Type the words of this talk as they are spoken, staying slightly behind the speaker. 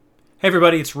Hey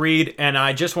everybody, it's Reed, and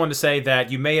I just wanted to say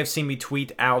that you may have seen me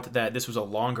tweet out that this was a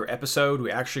longer episode. We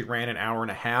actually ran an hour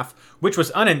and a half, which was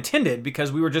unintended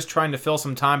because we were just trying to fill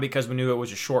some time because we knew it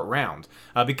was a short round.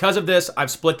 Because of this,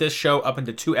 I've split this show up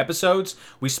into 2 episodes.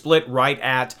 We split right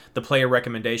at the player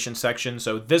recommendation section.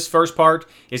 So this first part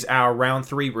is our round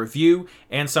 3 review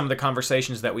and some of the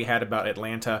conversations that we had about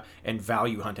Atlanta and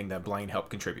value hunting that Blaine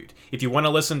helped contribute. If you want to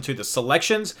listen to the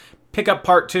selections, pick up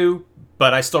part 2.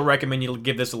 But I still recommend you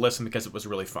give this a listen because it was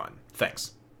really fun.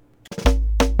 Thanks.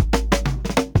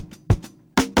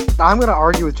 I'm going to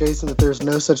argue with Jason that there's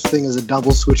no such thing as a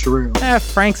double switcheroo.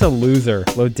 Frank's a loser.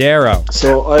 Lodero.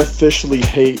 So I officially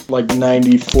hate like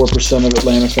 94% of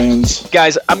Atlanta fans.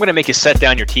 Guys, I'm going to make you set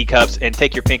down your teacups and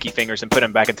take your pinky fingers and put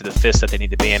them back into the fist that they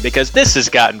need to be in because this has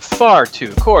gotten far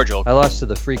too cordial. I lost to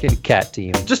the freaking cat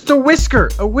team. Just a whisker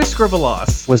of a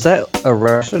loss. Was that a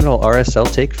rational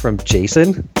RSL take from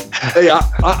Jason? Hey,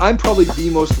 I'm probably the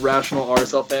most rational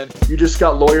RSL fan. You just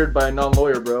got lawyered by a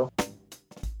non-lawyer, bro.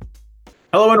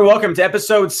 Hello and welcome to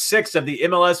episode 6 of the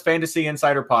MLS Fantasy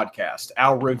Insider Podcast,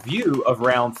 our review of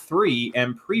round 3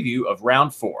 and preview of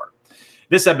round 4.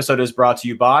 This episode is brought to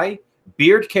you by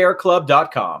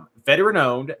BeardCareClub.com,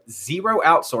 veteran-owned, zero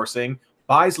outsourcing,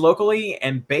 buys locally,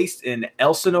 and based in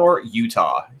Elsinore,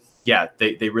 Utah. Yeah,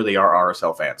 they really are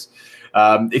RSL fans.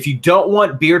 If you don't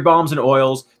want beard balms and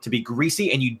oils to be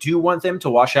greasy and you do want them to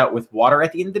wash out with water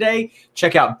at the end of the day,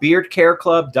 check out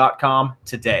BeardCareClub.com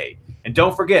today. And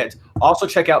don't forget, also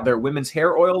check out their women's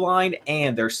hair oil line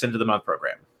and their Send of the Month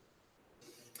program.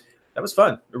 That was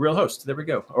fun. A real host. There we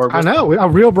go. I know. A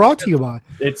real brought to you by.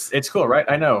 It's cool, right?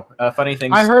 I know. Funny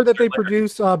things. I heard that they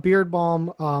produce beard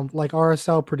balm like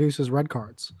RSL produces red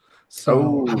cards.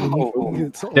 So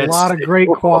it's a lot of great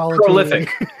quality.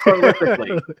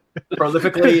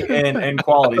 Prolifically and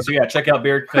quality. So yeah, check out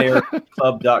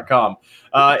beardcareclub.com.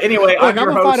 Anyway, look, I'm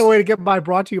gonna find a way to get my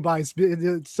brought to you by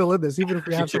still in this, even if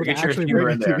we have to actually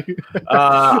bring it to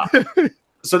you.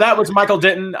 So that was Michael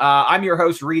Denton. I'm your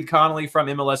host, Reed Connolly from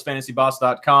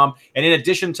MLSFantasyBoss.com. And in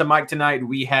addition to Mike tonight,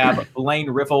 we have Blaine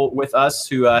Riffle with us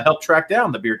who helped track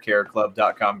down the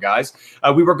BeardCareClub.com guys.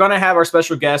 We were going to have our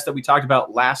special guest that we talked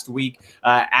about last week,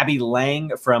 Abby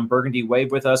Lang from Burgundy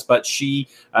Wave with us, but she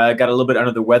got a little bit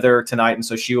under the weather tonight, and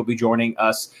so she will be joining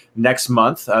us next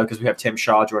month because we have Tim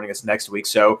Shaw joining us next week.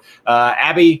 So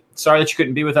Abby, sorry that you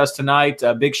couldn't be with us tonight.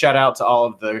 Big shout out to all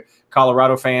of the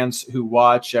Colorado fans who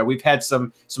watch. We've had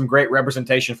some great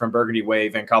representation from Burgundy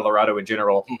Wave and Colorado in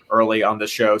general early on the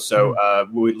show. So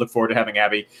we look forward to having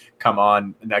Abby come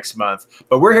on next month.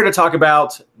 But we're here to talk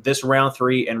about this round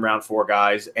 3 and round 4,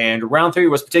 guys. And round 3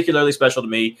 was particularly special to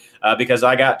me because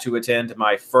I got to attend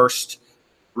my first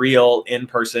real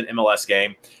in-person MLS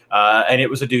game. And it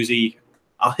was a doozy.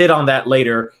 I'll hit on that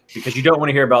later because you don't want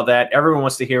to hear about that. Everyone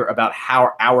wants to hear about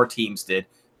how our teams did.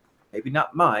 Maybe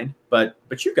not mine, but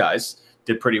you guys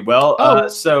did pretty well.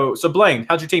 So Blaine,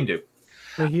 how'd your team do?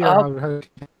 You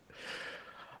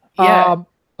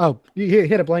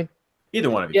hit it, Blaine. Either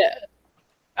one of you.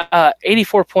 Yeah.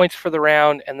 84 points for the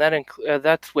round, and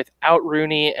that's without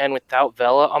Rooney and without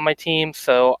Vela on my team,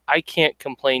 so I can't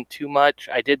complain too much.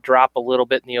 I did drop a little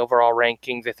bit in the overall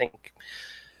rankings, I think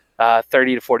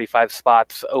 30 to 45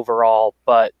 spots overall,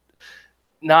 but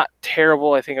not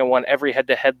terrible. I think I won every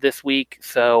head-to-head this week,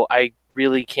 so I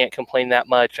really can't complain that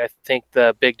much. I think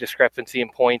the big discrepancy in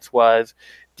points was,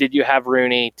 did you have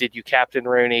Rooney? Did you captain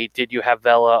Rooney? Did you have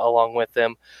Vela along with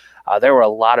him? There were a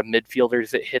lot of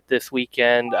midfielders that hit this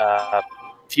weekend.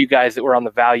 Few guys that were on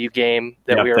the value game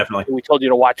that we told you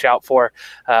to watch out for.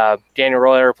 Daniel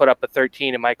Royer put up a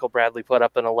 13 and Michael Bradley put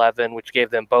up an 11, which gave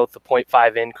them both a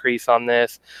 0.5 increase on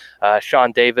this.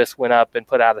 Sean Davis went up and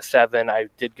put out a 7. I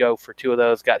did go for 2 of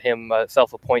those, got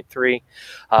himself a 0.3.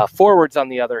 Forwards, on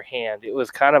the other hand, it was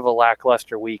kind of a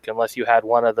lackluster week unless you had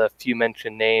one of the few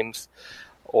mentioned names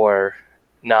or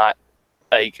not.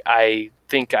 Like, I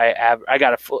think I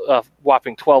got a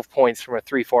whopping 12 points from a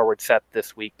 3-forward set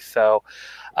this week, so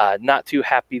not too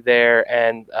happy there.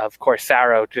 And of course,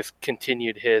 Saro just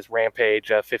continued his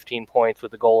rampage, 15 points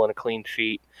with a goal and a clean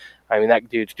sheet. I mean, that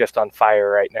dude's just on fire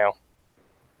right now.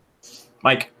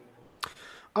 Mike.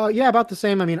 Yeah, about the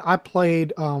same. I mean, I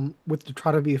played with to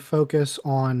try to be a focus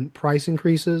on price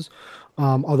increases,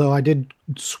 although I did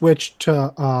switch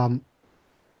to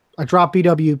I dropped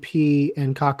BWP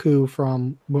and Kaku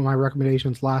from my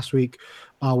recommendations last week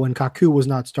when Kaku was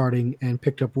not starting, and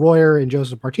picked up Royer and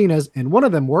Joseph Martinez, and one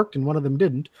of them worked and one of them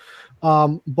didn't.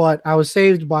 But I was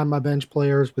saved by my bench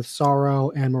players with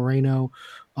Saro and Moreno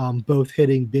both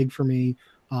hitting big for me,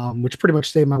 which pretty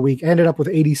much saved my week. I ended up with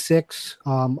 86.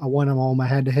 I won them all my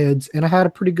head-to-heads, and I had a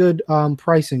pretty good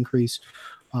price increase.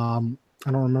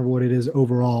 I don't remember what it is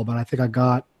overall, but I think I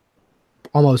got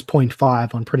almost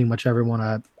 0.5 on pretty much everyone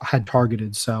I had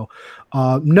targeted. So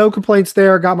no complaints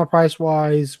there. Got my price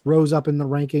wise, rose up in the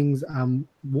rankings.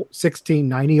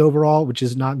 1690 overall, which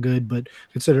is not good, but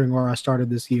considering where I started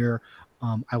this year,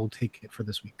 I will take it for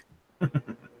this week.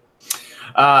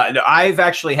 I've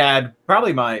actually had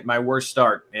probably my worst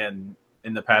start in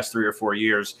the past 3 or 4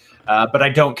 years, but I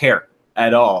don't care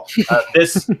at all.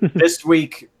 This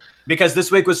week, because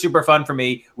this week was super fun for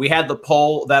me. We had the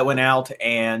poll that went out,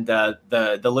 and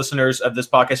the listeners of this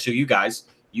podcast, so you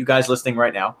guys listening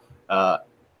right now,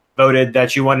 voted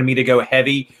that you wanted me to go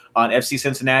heavy on FC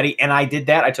Cincinnati, and I did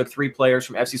that. I took 3 players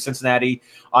from FC Cincinnati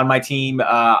on my team.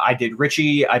 I did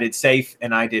Richie, I did Safe,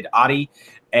 and I did Adi,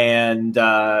 and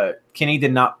Kenny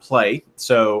did not play.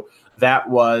 So that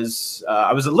was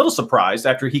I was a little surprised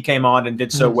after he came on and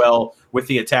did so well with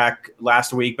the attack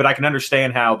last week, but I can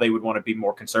understand how they would want to be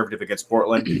more conservative against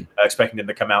Portland, expecting them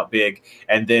to come out big.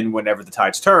 And then whenever the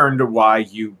tides turned, why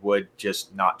you would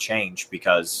just not change,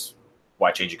 because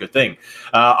why change a good thing?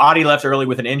 Adi left early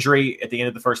with an injury at the end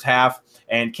of the first half,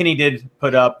 and Kenny did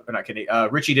put up, or not Kenny,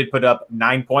 Richie did put up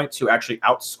 9 points, who actually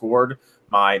outscored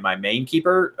my main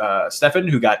keeper, Stefan,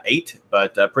 who got 8,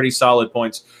 but pretty solid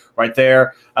points right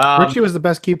there. Richie was the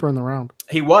best keeper in the round.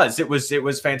 He was. It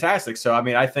was fantastic. So I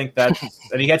mean, I think that,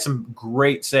 and he had some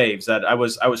great saves. That I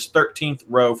was 13th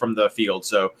row from the field,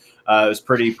 so it was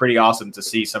pretty awesome to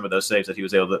see some of those saves that he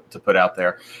was able to put out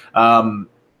there.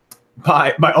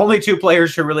 My only 2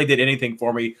 players who really did anything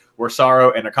for me were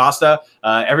Saro and Acosta.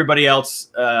 Everybody else.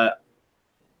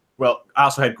 Well, I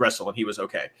also had Gressel, and he was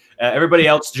okay. Everybody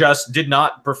else just did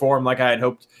not perform like I had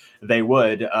hoped they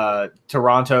would.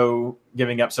 Toronto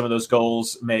giving up some of those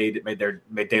goals made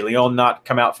De Leon not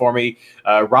come out for me.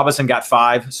 Robinson got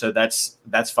 5, so that's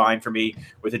fine for me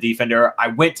with a defender.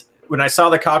 When I saw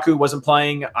the Kaku wasn't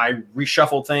playing, I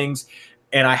reshuffled things,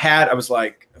 and I was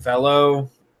like, Velo,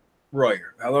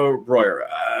 Royer,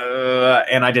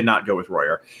 and I did not go with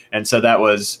Royer, and so that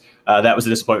was a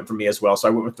disappointment for me as well. So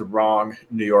I went with the wrong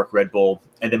New York Red Bull,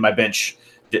 and then my bench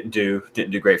didn't do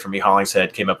great for me.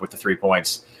 Hollingshead came up with the 3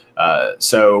 points.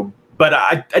 But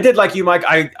I did like you, Mike.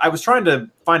 I was trying to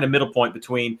find a middle point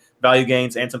between value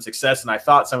gains and some success, and I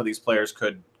thought some of these players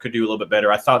could do a little bit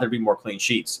better. I thought there'd be more clean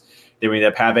sheets than we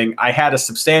ended up having. I had a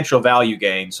substantial value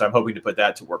gain, so I'm hoping to put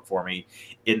that to work for me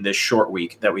in this short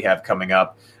week that we have coming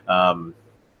up.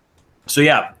 So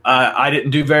yeah, I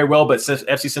didn't do very well, but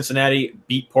FC Cincinnati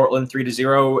beat Portland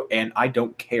 3-0, and I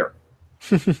don't care.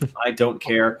 I don't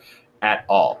care at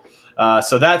all.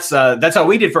 So that's how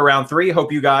we did for round 3.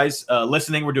 Hope you guys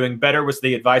listening were doing better with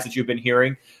the advice that you've been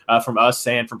hearing from us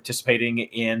and from participating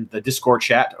in the Discord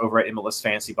chat over at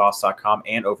MLSFantasyBoss.com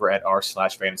and over at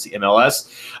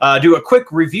r/FantasyMLS. Do a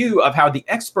quick review of how the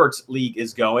Experts League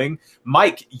is going.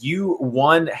 Mike, you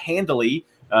won handily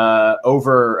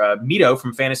over Mito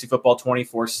from Fantasy Football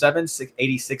 24/7,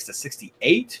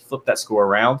 86-68. Flip that score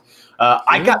around.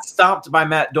 I got stopped by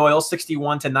Matt Doyle,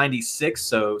 61-96.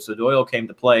 So Doyle came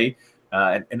to play.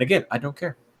 And again, I don't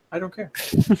care.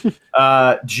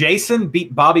 Jason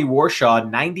beat Bobby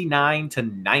Warshaw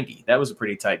 99-90. That was a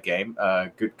pretty tight game.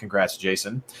 Good, congrats,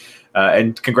 Jason.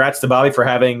 And congrats to Bobby for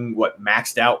having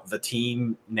maxed out the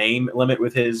team name limit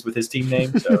with his team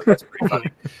name. So that's pretty funny.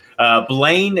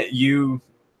 Blaine, you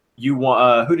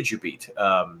won. Who did you beat?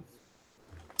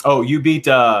 You beat.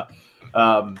 I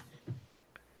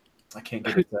can't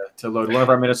get it to load. One of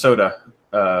our Minnesota.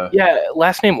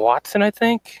 Last name Watson, I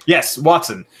think. Yes,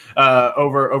 Watson.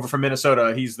 Over from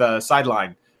Minnesota. He's the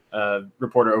sideline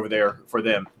reporter over there for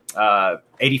them.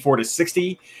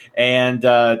 84-60. And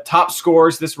top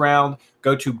scores this round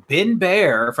go to Ben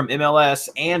Bear from MLS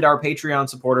and our Patreon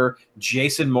supporter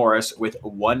Jason Morris with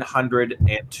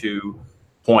 102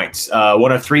 points.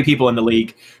 One of 3 people in the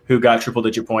league who got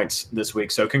triple-digit points this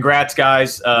week. So congrats,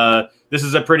 guys. This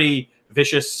is a pretty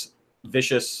vicious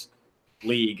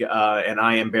league, and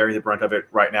I am bearing the brunt of it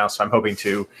right now, so I'm hoping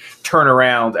to turn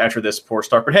around after this poor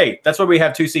start. But hey, that's why we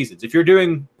have 2 seasons. If you're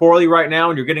doing poorly right now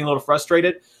and you're getting a little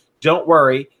frustrated, don't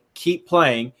worry. Keep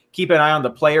playing. Keep an eye on the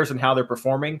players and how they're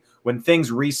performing. When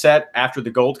things reset after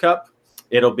the Gold Cup,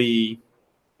 it'll be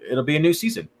a new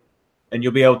season, and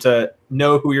you'll be able to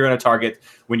know who you're going to target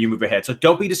when you move ahead. So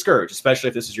don't be discouraged, especially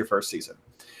if this is your first season.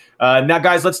 Now,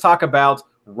 guys, let's talk about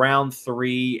round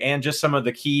 3 and just some of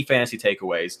the key fantasy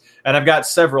takeaways. And I've got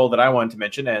several that I wanted to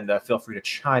mention, and feel free to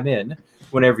chime in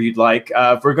whenever you'd like.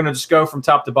 We're going to just go from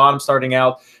top to bottom, starting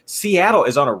out. Seattle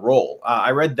is on a roll.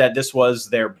 I read that this was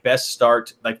their best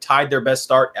start, tied their best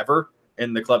start ever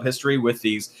in the club history with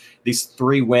these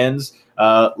 3 wins.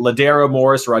 Ladero,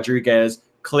 Morris, Rodriguez,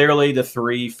 clearly the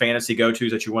three fantasy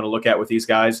go-tos that you want to look at with these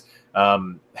guys.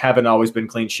 Haven't always been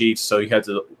clean sheets, so you have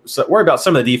to worry about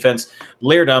some of the defense.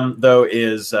 Leardom, though,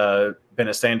 is been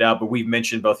a standout, but we've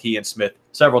mentioned both he and Smith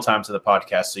several times in the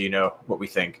podcast, so you know what we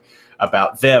think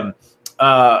about them.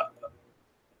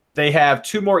 They have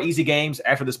 2 more easy games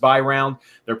after this bye round.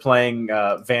 They're playing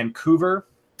Vancouver,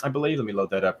 I believe. Let me load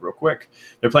that up real quick.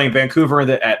 They're playing Vancouver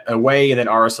at away and then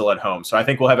RSL at home. So I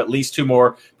think we'll have at least 2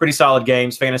 more pretty solid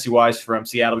games fantasy-wise from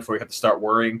Seattle before we have to start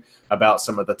worrying about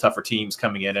some of the tougher teams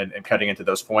coming in and cutting into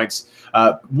those points.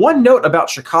 One note about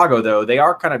Chicago, though, they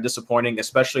are kind of disappointing,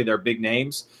 especially their big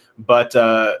names. But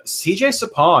CJ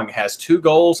Sapong has 2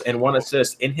 goals and 1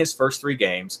 assist in his first 3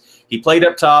 games. He played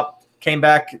up top, came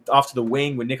back off to the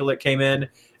wing when Nicollet came in,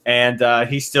 and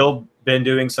he's still been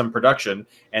doing some production.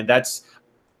 And that's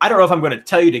 – I don't know if I'm going to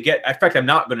tell you to get – in fact, I'm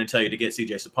not going to tell you to get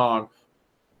CJ Sapong.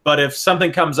 But if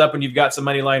something comes up and you've got some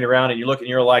money lying around and you look and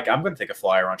you're like, I'm going to take a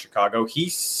flyer on Chicago, he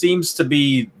seems to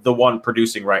be the one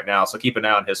producing right now. So keep an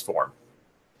eye on his form.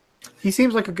 He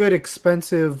seems like a good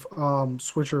expensive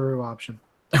switcheroo option.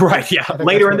 Right, yeah.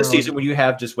 Later in the season when you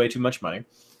have just way too much money.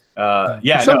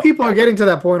 Some people are getting to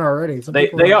that point already.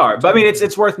 They are. But I mean,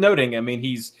 it's worth noting. I mean,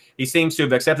 he seems to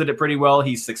have accepted it pretty well.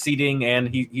 He's succeeding, and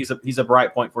he's a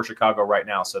bright point for Chicago right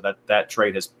now. So that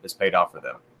trade has paid off for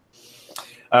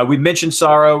them. We mentioned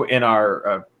Sorrow in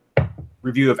our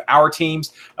review of our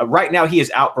teams. Right now, he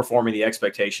is outperforming the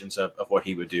expectations of what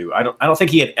he would do. I don't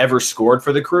think he had ever scored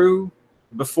for the Crew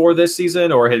before this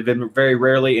season, or had been very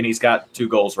rarely, and he's got 2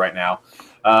 goals right now.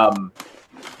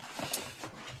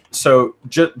 So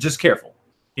just careful.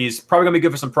 He's probably going to be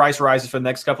good for some price rises for the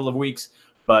next couple of weeks,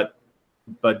 but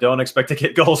don't expect to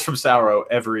get goals from Sorrow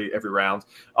every round.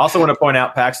 Also want to point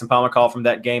out Paxton Pomykal from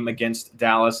that game against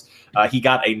Dallas. He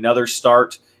got another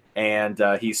start, and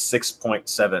he's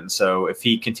 6.7. So if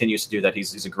he continues to do that,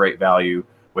 he's a great value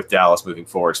with Dallas moving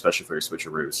forward, especially for your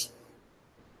switcheroos.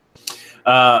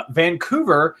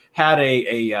 Vancouver had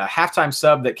a halftime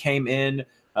sub that came in,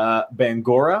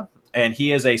 Bangora, and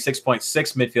he is a 6.6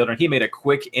 midfielder, and he made a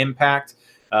quick impact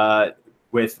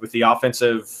with the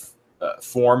offensive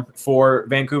form for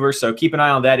Vancouver. So keep an eye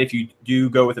on that if you do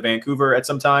go with the Vancouver at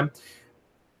some time.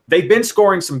 They've been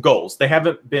scoring some goals. They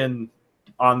haven't been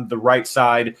on the right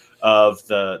side of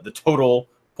the total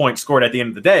points scored at the end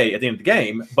of the day, at the end of the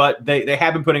game, but they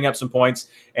have been putting up some points.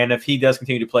 And if he does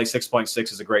continue to play,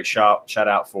 6.6 is a great shout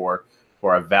out for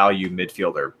a value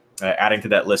midfielder. Adding to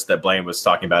that list that Blaine was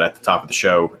talking about at the top of the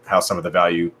show, how some of the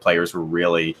value players were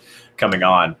really coming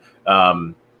on.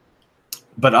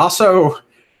 But also,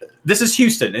 this is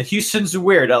Houston, and Houston's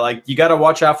weird. You got to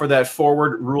watch out for that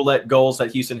forward roulette goals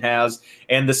that Houston has,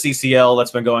 and the CCL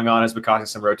that's been going on has been causing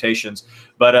some rotations.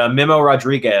 But Memo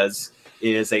Rodriguez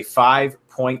is a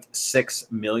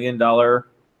 $5.6 million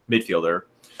midfielder,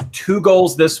 2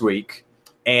 goals this week,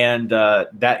 and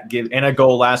a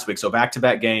goal last week. So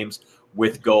back-to-back games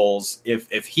with goals.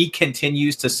 If he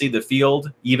continues to see the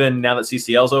field, even now that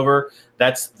CCL's over,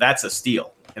 that's a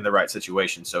steal in the right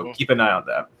situation. So keep an eye on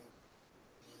that.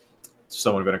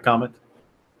 Someone going to comment?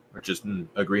 Or just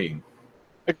agreeing?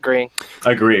 Agreeing.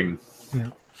 Yeah.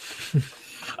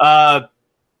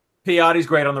 Piatti's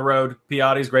great on the road.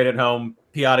 Piatti's great at home.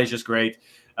 Piatti's just great.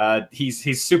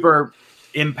 He's super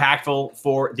impactful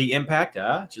for the impact.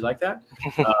 Did you like that?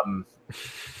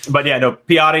 But yeah, no,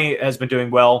 Piatti has been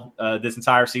doing well this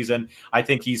entire season. I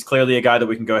think he's clearly a guy that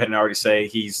we can go ahead and already say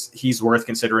he's worth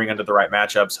considering under the right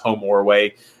matchups, home or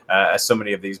away, as so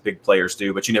many of these big players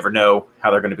do. But you never know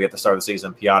how they're going to be at the start of the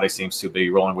season. Piatti seems to be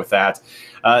rolling with that.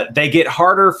 They get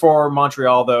harder for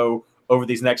Montreal, though, over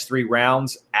these next 3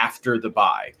 rounds after the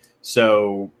bye.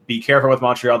 So be careful with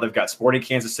Montreal. They've got Sporting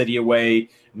Kansas City away,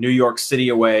 New York City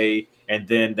away, and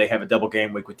then they have a double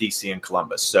game week with DC and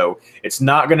Columbus. So it's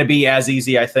not going to be as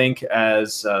easy, I think,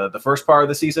 as the first part of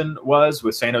the season was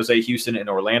with San Jose, Houston, and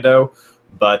Orlando.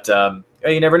 But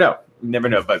you never know. You never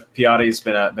know. But Piatti's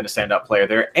been a standout player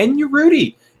there. And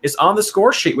Urruti is on the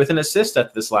score sheet with an assist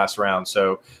at this last round.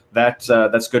 So that's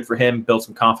good for him. Build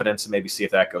some confidence and maybe see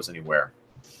if that goes anywhere.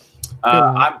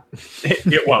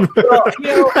 It won't. Well,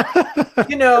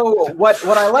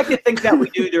 what I like to think that we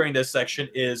do during this section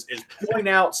is point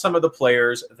out some of the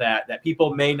players that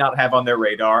people may not have on their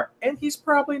radar, and he's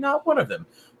probably not one of them.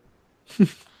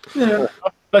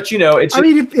 But it's. I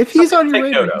mean, if he's on your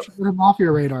radar, you should put him off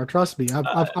your radar. Trust me,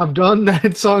 I've done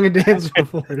that song and dance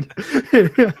before.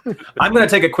 I'm going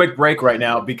to take a quick break right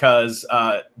now because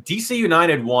DC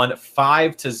United won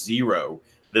 5-0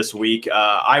 this week.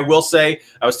 I will say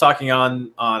I was talking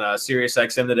on Sirius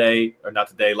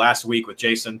XM last week with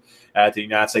Jason at the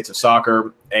United States of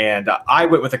Soccer, and I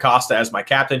went with Acosta as my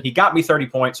captain. He got me 30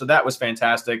 points, so that was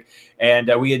fantastic.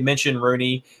 And we had mentioned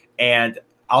Rooney, and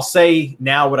I'll say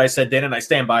now what I said then, and I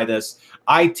stand by this.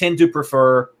 I tend to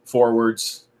prefer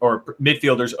forwards or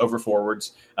midfielders over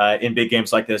forwards in big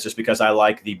games like this, just because I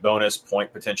like the bonus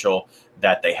point potential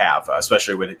that they have,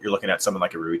 especially when you're looking at someone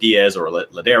like a Ruidíaz or a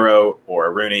Lodeiro or a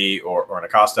Rooney or an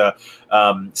Acosta.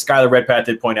 Skylar Redpath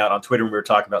did point out on Twitter when we were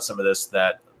talking about some of this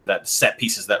that set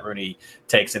pieces that Rooney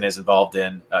takes and is involved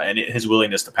in, and his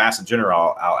willingness to pass in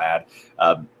general, I'll add,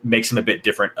 makes him a bit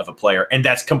different of a player. And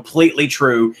that's completely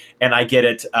true, and I get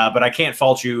it, but I can't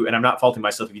fault you, and I'm not faulting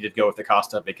myself if you did go with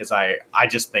Acosta, because I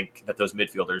just think that those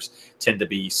midfielders tend to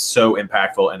be so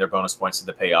impactful, and their bonus points tend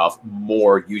to pay off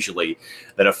more usually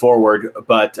than a forward.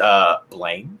 But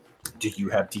Blaine, do you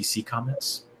have DC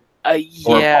comments?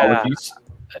 Yeah. Or apologies?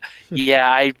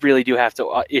 Yeah, I really do have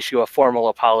to issue a formal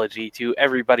apology to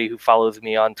everybody who follows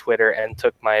me on Twitter and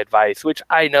took my advice, which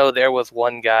I know there was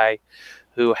one guy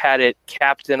who had it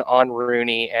captain on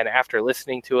Rooney, and after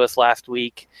listening to us last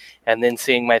week and then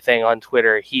seeing my thing on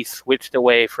Twitter, he switched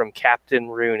away from Captain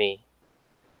Rooney.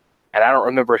 And I don't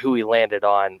remember who he landed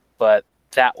on, but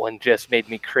that one just made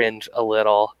me cringe a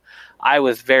little. I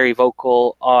was very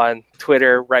vocal on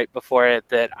Twitter right before it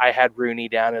that I had Rooney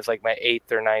down as like my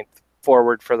 8th or 9th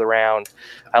forward for the round.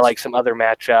 I like some other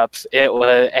matchups. It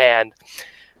was, and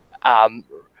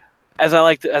as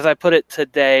I put it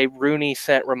today, Rooney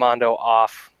sent Ramondo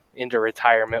off into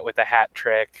retirement with a hat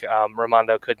trick.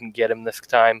 Ramondo couldn't get him this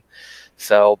time,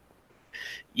 so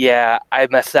yeah, I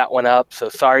messed that one up. So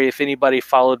sorry if anybody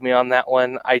followed me on that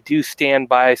one. I do stand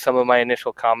by some of my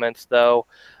initial comments, though.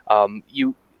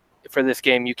 For this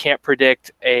game, you can't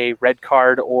predict a red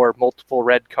card or multiple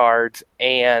red cards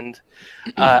and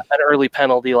an early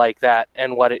penalty like that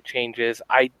and what it changes.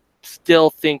 I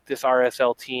still think this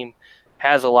RSL team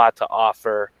has a lot to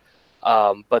offer,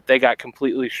 but they got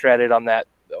completely shredded on that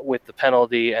with the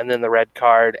penalty and then the red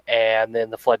card, and then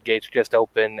the floodgates just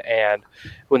open. And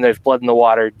when there's blood in the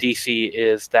water, DC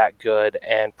is that good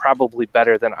and probably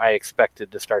better than I expected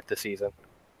to start the season.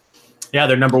 Yeah,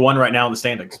 they're number 1 right now in the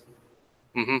standings.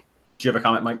 Mm-hmm. Do you have a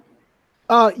comment, Mike?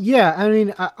 Yeah, I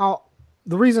mean,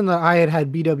 the reason that I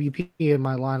had BWP in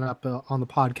my lineup on the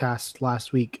podcast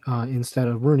last week instead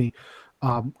of Rooney,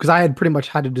 because I had pretty much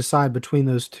had to decide between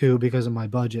those two because of my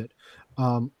budget.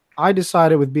 I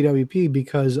decided with BWP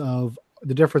because of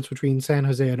the difference between San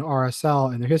Jose and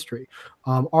RSL and their history.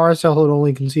 RSL had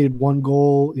only conceded 1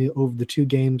 goal over the 2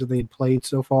 games that they had played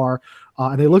so far,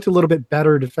 and they looked a little bit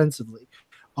better defensively.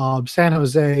 San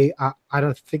Jose, I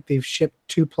don't think they've shipped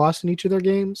 2+ in each of their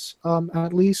games,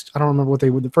 at least. I don't remember what they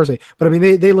would the first day, but I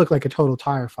mean, they look like a total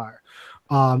tire fire.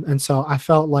 And so I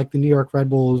felt like the New York Red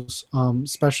Bulls,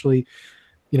 especially,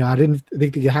 I didn't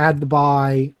think they had the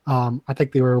bye. I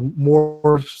think they were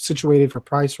more situated for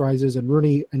price rises, and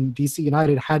Rooney and DC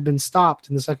United had been stopped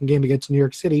in the second game against New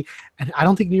York City, and I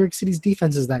don't think New York City's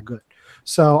defense is that good.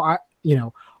 So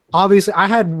obviously, I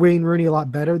had Wayne Rooney a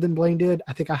lot better than Blaine did.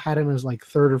 I think I had him as like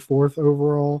 3rd or 4th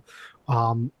overall.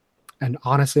 And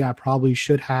honestly, I probably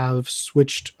should have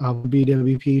switched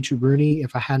BWP to Rooney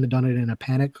if I hadn't done it in a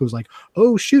panic. Who's like,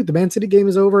 oh, shoot, the Man City game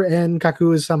is over and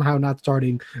Kaku is somehow not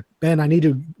starting. Ben, I need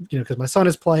to, because my son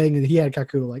is playing and he had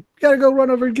Kaku. Like, you got to go run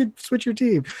over and switch your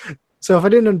team. So if I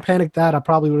didn't panic that, I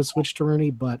probably would have switched to Rooney.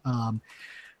 But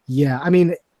yeah, I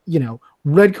mean,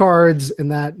 red cards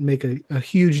and that make a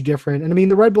huge difference. And I mean,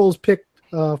 the Red Bulls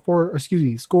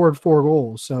scored 4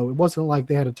 goals. So it wasn't like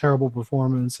they had a terrible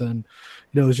performance, and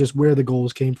it was just where the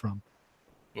goals came from.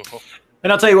 Mm-hmm.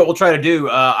 And I'll tell you what we'll try to do.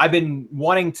 I've been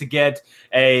wanting to get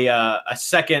a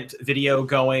second video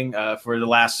going for the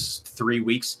last 3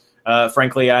 weeks.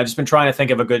 Frankly, I've just been trying to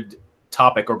think of a good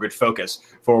topic or good focus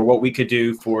for what we could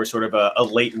do for sort of a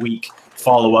late week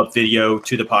follow-up video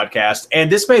to the podcast.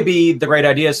 And this may be the great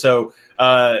idea. So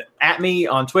at me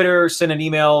on Twitter, send an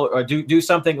email, or do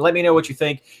something. Let me know what you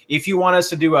think. If you want us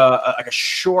to do a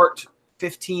short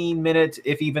 15-minute,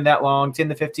 if even that long, 10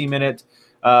 to 15-minute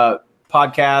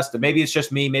podcast, maybe it's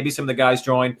just me, maybe some of the guys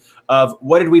join, of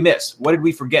what did we miss? What did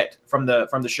we forget from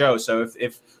the show? So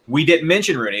if we didn't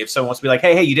mention Rooney, if someone wants to be like,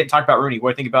 hey, you didn't talk about Rooney, what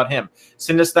do you think about him?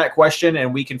 Send us that question,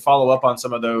 and we can follow up on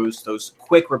some of those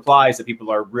quick replies that people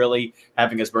are really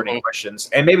having as burning questions.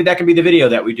 And maybe that can be the video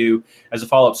that we do as a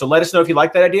follow-up. So let us know if you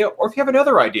like that idea, or if you have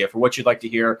another idea for what you'd like to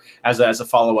hear as a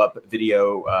follow-up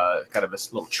video, kind of a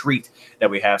little treat that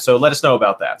we have. So let us know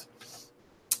about that.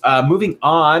 Moving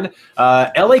on,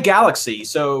 LA Galaxy.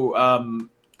 So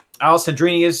Alex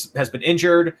Sandrini has been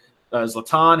injured.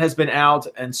 Zlatan has been out,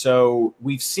 and so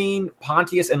we've seen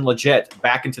Pontius and Lletget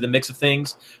back into the mix of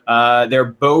things. They're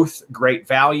both great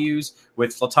values.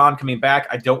 With Zlatan coming back,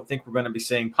 I don't think we're going to be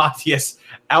seeing Pontius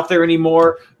out there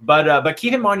anymore. But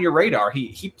keep him on your radar.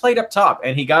 He played up top,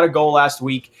 and he got a goal last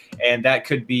week, and that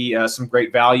could be some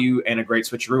great value and a great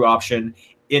switcheroo option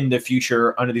in the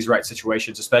future under these right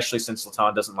situations, especially since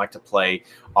Zlatan doesn't like to play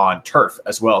on turf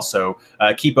as well. So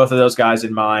keep both of those guys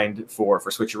in mind for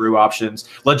switcheroo options.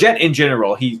 Lletget in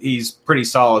general, he's pretty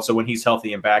solid. So when he's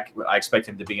healthy and back, I expect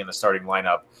him to be in the starting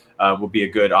lineup. Will be a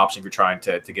good option if you're trying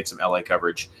to get some LA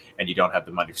coverage and you don't have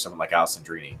the money for someone like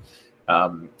Alessandrini.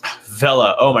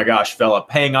 Vela, oh my gosh, Vela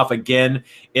paying off again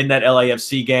in that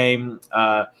LAFC game.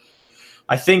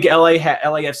 I think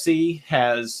LAFC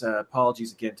has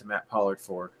apologies again to Matt Pollard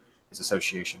for his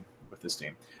association with this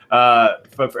team. But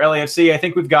for LAFC, I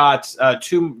think we've got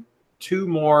two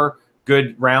more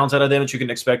good rounds out of them that you can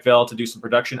expect Vela to do some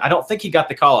production. I don't think he got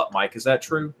the call up, Mike. Is that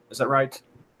true? Is that right?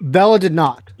 Vela did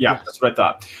not. Yeah, yes. That's what I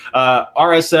thought.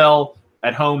 RSL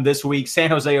at home this week, San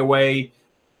Jose away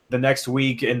the next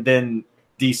week, and then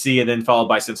DC, and then followed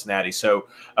by Cincinnati. So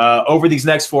over these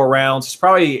next 4 rounds, there's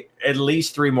probably at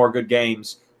least 3 more good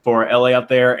games for LA out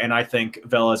there, and I think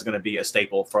Vela is going to be a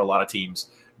staple for a lot of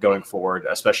teams going forward,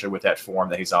 especially with that form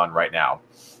that he's on right now.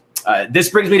 This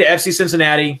brings me to FC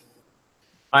Cincinnati.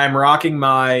 I am rocking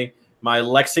my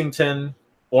Lexington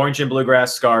orange and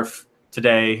bluegrass scarf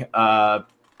today.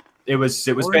 It was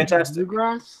fantastic.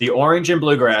 Bluegrass? The orange and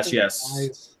bluegrass, yes.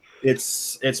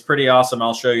 Nice. It's pretty awesome.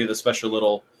 I'll show you the special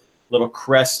little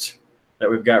crest that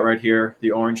we've got right here,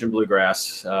 the orange and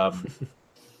bluegrass.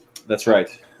 That's right.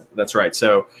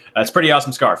 So it's pretty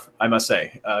awesome scarf, I must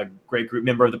say. Great group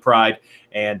member of the Pride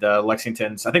and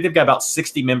Lexington's. I think they've got about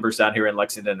 60 members down here in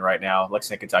Lexington right now,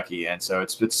 Lexington, Kentucky, and so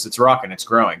it's rocking, it's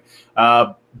growing.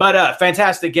 But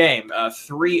fantastic game,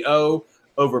 3-0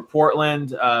 over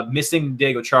Portland. Missing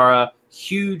Diego Chara,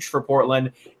 huge for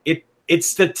Portland. It's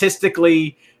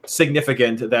statistically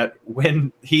significant that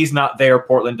when he's not there,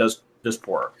 Portland does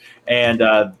poorer, and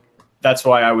that's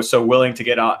why I was so willing to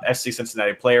get SC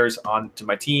Cincinnati players onto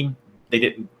my team. They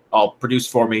didn't all produce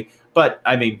for me, but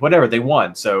I mean, whatever, they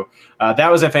won. So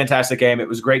that was a fantastic game. It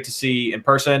was great to see in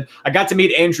person. I got to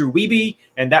meet Andrew Wiebe,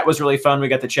 and that was really fun. We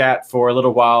got to chat for a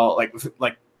little while,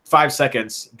 like 5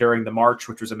 seconds during the march,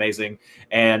 which was amazing,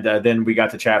 and then we got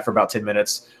to chat for about 10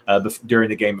 minutes during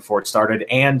the game before it started.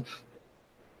 And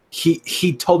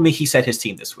he told me he set his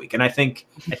team this week, and I think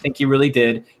he really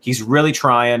did. He's really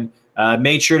trying.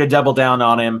 Made sure to double down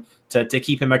on him to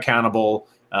keep him accountable.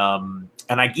 And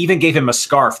I even gave him a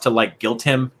scarf to guilt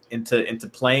him into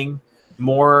playing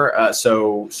more.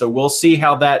 So we'll see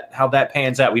how that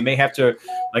pans out. We may have to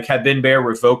have Ben Bear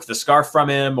revoke the scarf from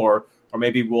him, or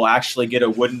maybe we'll actually get a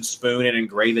wooden spoon and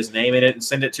engrave his name in it and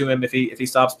send it to him if he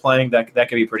stops playing. That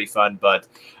could be pretty fun. But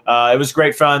it was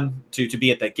great fun to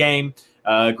be at that game.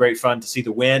 Great fun to see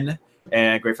the win,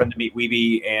 and great fun to meet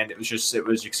Wiebe. And it was you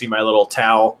can see my little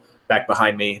towel back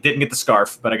behind me. Didn't get the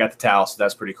scarf, but I got the towel, so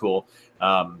that's pretty cool.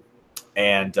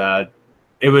 And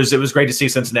it was great to see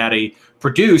Cincinnati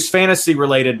produce fantasy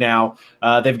related now.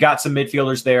 They've got some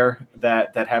midfielders there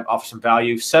that have offer some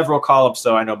value. Several call-ups,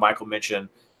 though, I know Michael mentioned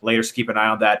later, so keep an eye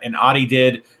on that. And Adi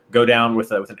did go down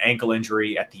with an ankle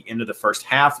injury at the end of the first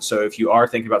half. So if you are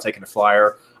thinking about taking a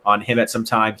flyer on him at some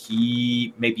time,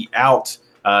 he may be out.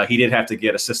 He did have to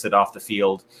get assisted off the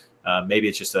field. Maybe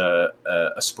it's just a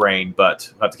sprain, but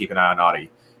we'll have to keep an eye on Adi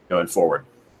going forward.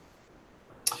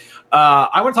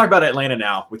 I want to talk about Atlanta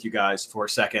now with you guys for a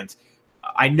second.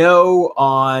 I know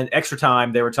on Extra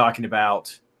Time they were talking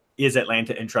about, is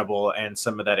Atlanta in trouble? And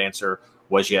some of that answer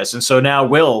was yes. And so now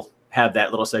we'll have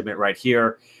that little segment right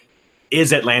here.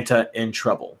 Is Atlanta in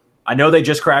trouble? I know they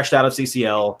just crashed out of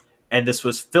CCL, and this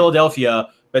was Philadelphia,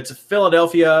 but it's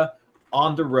Philadelphia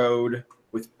on the road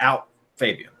without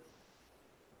Fabian.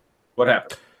 What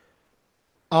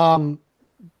happened?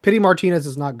 Pity Martinez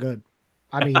is not good.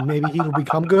 I mean, maybe he will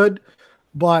become good,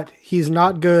 but he's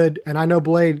not good. And I know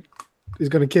Blade is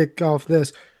going to kick off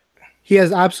this. He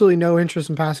has absolutely no interest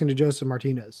in passing to Joseph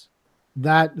Martinez.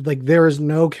 There is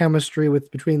no chemistry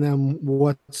between them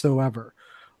whatsoever.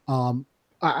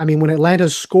 I mean, when Atlanta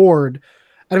scored,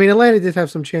 Atlanta did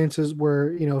have some chances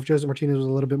where, if Joseph Martinez was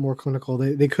a little bit more clinical,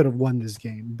 they could have won this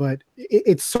game. But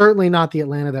it's certainly not the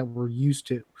Atlanta that we're used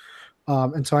to.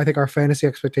 And so I think our fantasy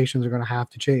expectations are going to have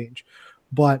to change.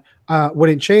 But what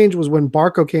it changed was when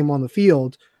Barco came on the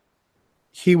field,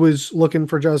 he was looking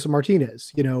for Joseph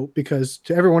Martinez, because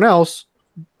to everyone else,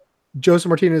 Joseph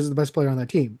Martinez is the best player on that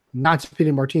team, not to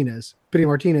Pity Martinez. Pity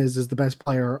Martinez is the best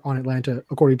player on Atlanta,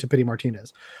 according to Pity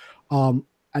Martinez.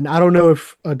 And I don't know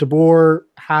if DeBoer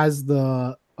has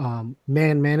the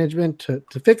man management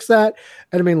to fix that.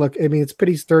 And I mean, look, it's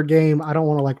Pity's third game. I don't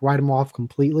want to like write him off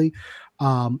completely.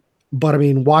 But I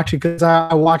mean, watching, because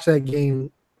I watched that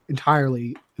game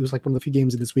entirely. It was like one of the few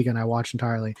games of this weekend I watched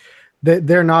entirely.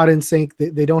 They're not in sync.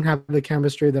 They don't have the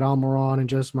chemistry that Almiron and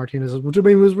Joseph Martinez, which I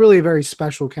mean was really a very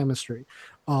special chemistry.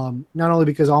 Not only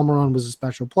because Almiron was a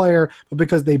special player, but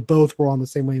because they both were on the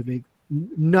same wavelength.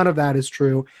 None of that is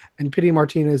true. And Pity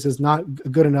Martinez is not a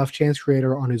good enough chance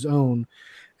creator on his own.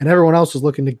 And everyone else is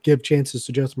looking to give chances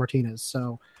to Joseph Martinez.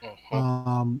 So,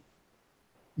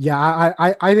 yeah,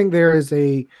 I think there is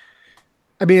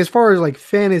I mean, as far as like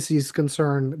fantasy is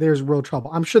concerned, there's real trouble.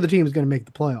 I'm sure the team is going to make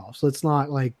the playoffs. So it's not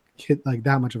like hit like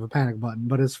that much of a panic button.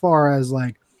 But as far as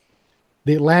like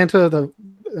the Atlanta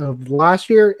of last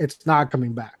year, it's not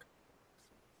coming back.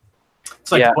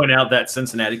 It's like to point out that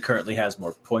Cincinnati currently has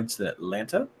more points than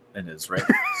Atlanta and is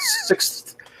ranked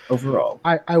 6th overall.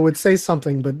 I would say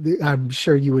something, but I'm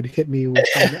sure you would hit me with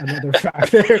another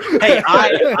fact there. Hey,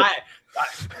 I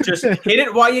just hit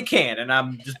it while you can, and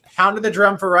I'm just pounding the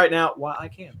drum for right now while I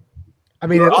can. I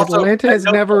mean, Atlanta has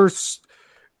never.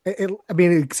 I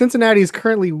mean, Cincinnati is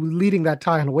currently leading that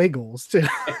tie on away goals too.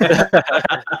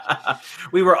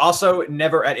 We were also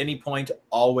never at any point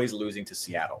always losing to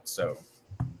Seattle. So,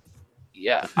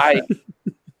 yeah, I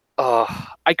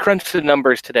crunched the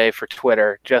numbers today for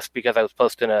Twitter just because I was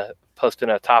posting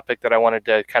a topic that I wanted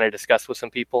to kind of discuss with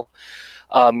some people.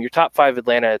 Your top 5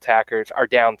 Atlanta attackers are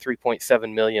down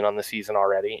 3.7 million on the season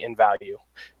already in value.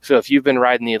 So if you've been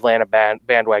riding the Atlanta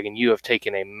bandwagon, you have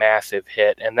taken a massive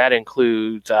hit, and that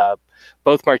includes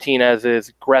both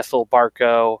Martinez's, Gressel,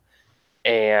 Barco,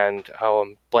 and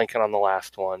I'm blanking on the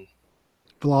last one.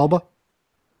 Villalba?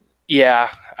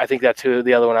 Yeah, I think that's who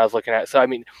the other one I was looking at. So I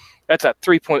mean, that's a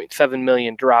 3.7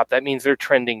 million drop. That means they're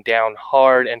trending down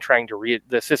hard and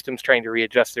the system's trying to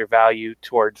readjust their value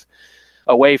towards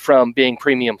away from being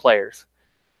premium players.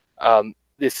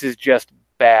 This is just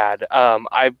bad.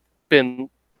 I've been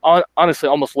honestly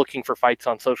almost looking for fights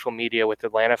on social media with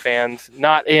Atlanta fans,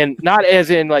 not as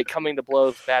in like coming to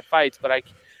blows, bad fights, but I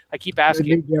keep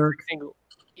asking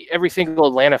every single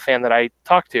Atlanta fan that I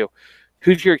talk to,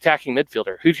 who's your attacking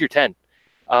midfielder? Who's your 10?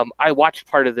 I watched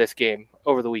part of this game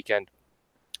over the weekend.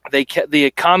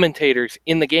 The commentators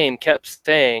in the game kept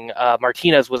saying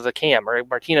Martinez was a cam or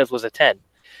Martinez was a 10.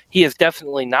 He is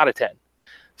definitely not a 10.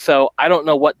 So I don't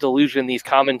know what delusion these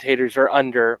commentators are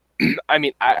under. I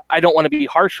mean, I don't want to be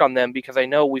harsh on them because I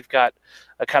know we've got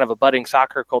a kind of a budding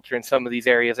soccer culture in some of these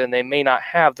areas, and they may not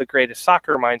have the greatest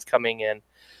soccer minds coming in.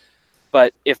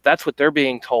 But if that's what they're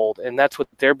being told and that's what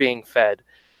they're being fed,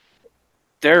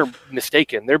 they're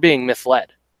mistaken. They're being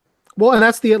misled. Well, and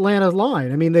that's the Atlanta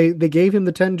line. I mean, they gave him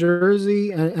the 10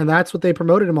 jersey, and that's what they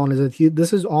promoted him on. Is that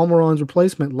this is Almiron's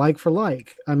replacement, like for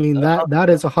like. I mean, that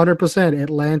is 100%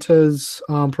 Atlanta's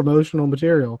promotional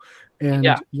material, and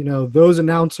those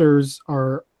announcers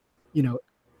are,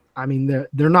 I mean,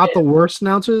 they're not the worst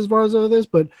announcers as far as this,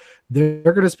 but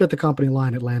they're going to spit the company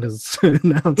line. Atlanta's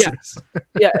announcers.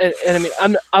 Yeah, and I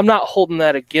mean, I'm not holding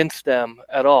that against them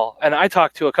at all. And I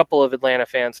talked to a couple of Atlanta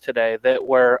fans today that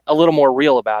were a little more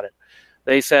real about it.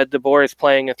 They said DeBoer is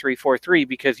playing a 3-4-3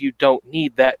 because you don't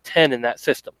need that 10 in that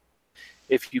system.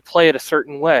 If you play it a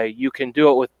certain way, you can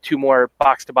do it with 2 more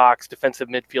box-to-box defensive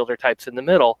midfielder types in the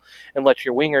middle and let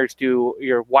your wingers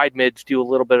your wide mids do a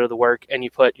little bit of the work, and you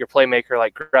put your playmaker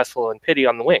like Gressel and Pity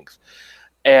on the wings.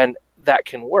 And that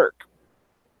can work,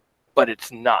 but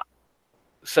it's not.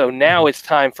 So now it's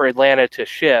time for Atlanta to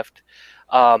shift.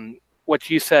 What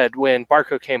you said when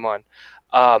Barco came on,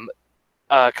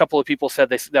 a couple of people said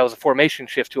that was a formation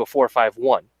shift to a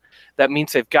 4-5-1. That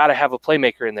means they've got to have a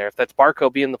playmaker in there. If that's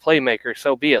Barco being the playmaker,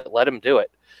 so be it. Let him do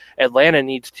it. Atlanta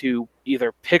needs to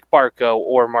either pick Barco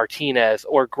or Martinez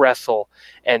or Gressel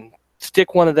and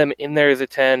stick one of them in there as a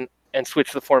 10 and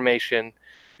switch the formation,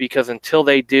 because until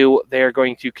they do, they are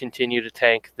going to continue to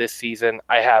tank this season.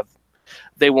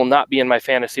 They will not be in my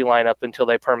fantasy lineup until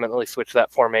they permanently switch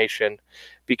that formation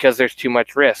because there's too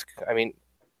much risk. I mean,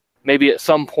 maybe at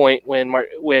some point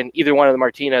when either one of the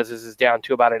Martinezes is down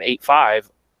to about an 8-5,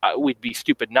 we'd be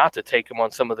stupid not to take them on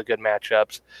some of the good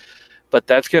matchups. But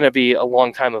that's going to be a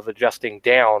long time of adjusting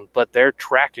down, but they're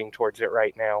tracking towards it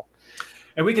right now.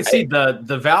 And we can see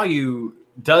the value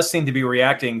does seem to be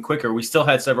reacting quicker. We still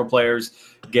had several players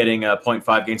getting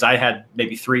 0.5 gains. I had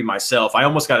maybe 3 myself. I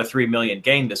almost got a 3 million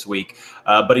gain this week.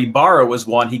 But Ibarra was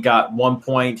one. He got 1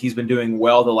 point. He's been doing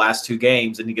well the last 2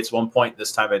 games, and he gets 1 point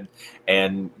this time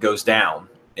and goes down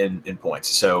in points.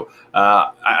 So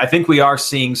I think we are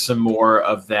seeing some more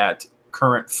of that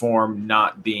current form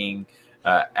not being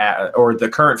or the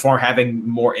current form having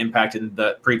more impact in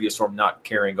the previous form not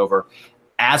carrying over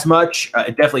as much.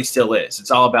 It definitely still is.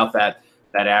 It's all about that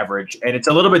average, and it's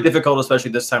a little bit difficult,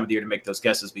 especially this time of the year, to make those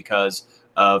guesses because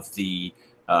of the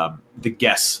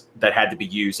guess that had to be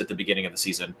used at the beginning of the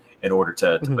season in order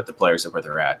to put the players at where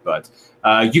they're at. But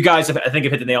you guys, I think,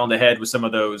 have hit the nail on the head with some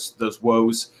of those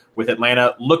woes with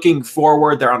Atlanta. Looking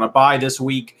forward, they're on a bye this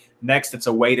week. Next, it's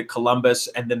away to Columbus,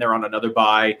 and then they're on another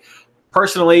bye.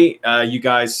 Personally, you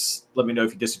guys let me know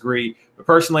if you disagree. But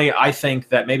personally, I think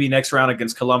that maybe next round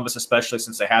against Columbus, especially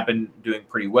since they have been doing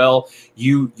pretty well,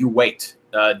 you wait.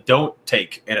 Don't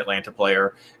take an Atlanta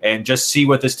player and just see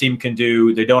what this team can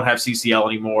do. They don't have CCL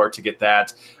anymore to get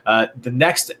that.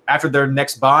 After their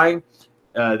next bye,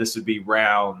 this would be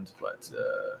round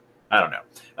I don't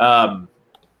know.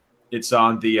 It's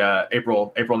on the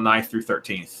April 9th through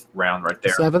 13th round right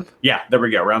there. 7th? Yeah, there we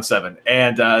go, round 7.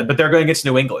 And but they're going against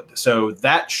New England, so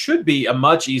that should be a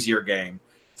much easier game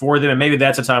for them. And maybe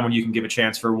that's a time when you can give a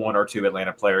chance for 1 or 2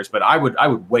 Atlanta players. But I would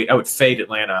wait. I would fade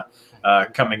Atlanta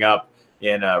coming up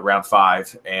in round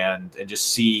 5 and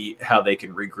just see how they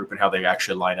can regroup and how they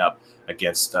actually line up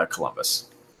against Columbus.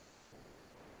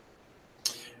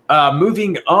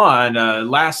 Moving on,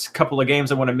 last couple of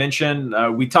games I want to mention.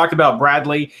 We talked about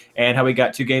Bradley and how he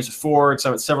got 2 games before.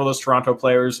 Several of those Toronto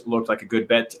players looked like a good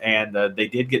bet, and they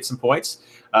did get some points.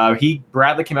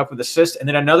 Bradley came up with assist, and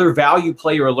then another value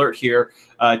player alert here.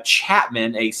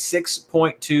 Chapman, a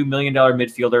 $6.2 million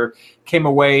midfielder, came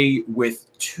away with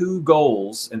 2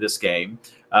 goals in this game.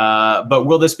 But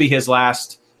will this be his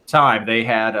last time? They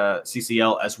had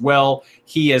CCL as well.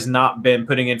 He has not been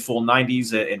putting in full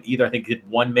 90s in either. I think he did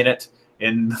 1 minute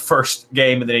in the first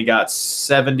game, and then he got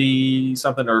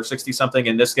 70-something or 60-something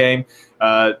in this game.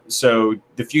 So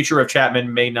the future of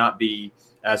Chapman may not be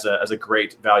as a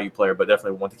great value player, but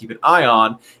definitely one to keep an eye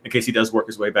on in case he does work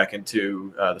his way back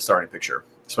into the starting picture,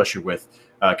 especially with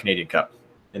Canadian Cup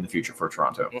in the future for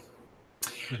Toronto.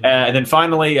 And then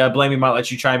finally, Blamey might let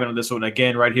you chime in on this one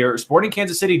again right here. Sporting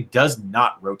Kansas City does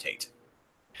not rotate.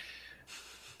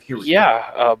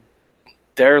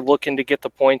 They're looking to get the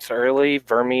points early.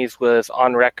 Vermes was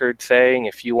on record saying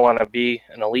if you want to be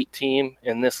an elite team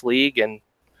in this league and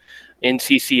in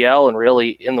CCL and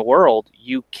really in the world,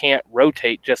 you can't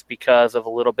rotate just because of a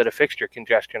little bit of fixture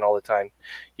congestion all the time.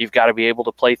 You've got to be able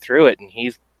to play through it, and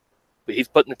he's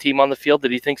putting the team on the field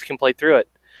that he thinks can play through it.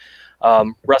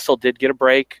 Russell did get a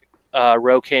break.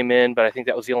 Rowe came in, but I think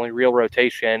that was the only real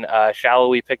rotation.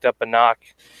 Shallowy picked up a knock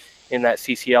in that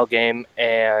CCL game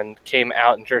and came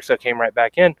out, and Jerso came right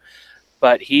back in.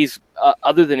 But he's,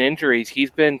 other than injuries, he's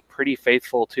been pretty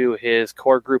faithful to his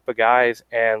core group of guys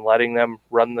and letting them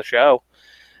run the show.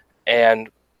 And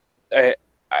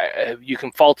you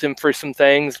can fault him for some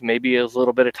things. Maybe a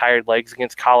little bit of tired legs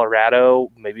against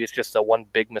Colorado. Maybe it's just the one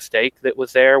big mistake that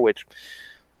was there, which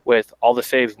with all the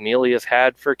saves Mealy has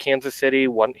had for Kansas City,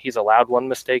 he's allowed one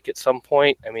mistake at some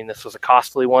point. I mean, this was a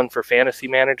costly one for fantasy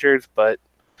managers, but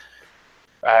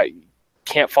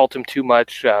can't fault him too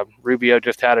much. Rubio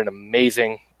just had an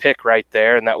amazing pick right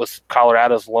there, and that was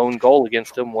Colorado's lone goal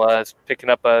against him, was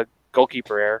picking up a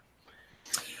goalkeeper error.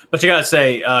 But you got to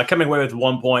say, coming away with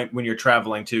 1 point when you're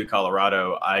traveling to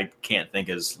Colorado, I can't think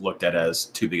is looked at as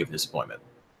too big of a disappointment.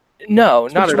 No,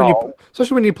 not at all.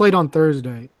 Especially when you played on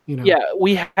Thursday. Yeah,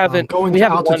 we haven't. Going to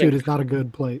altitude is not a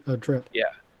good trip. Yeah.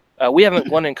 We haven't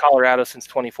won in Colorado since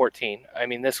 2014. I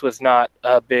mean, this was not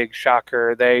a big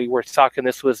shocker. They were talking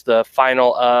this was the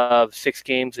final of 6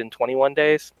 games in 21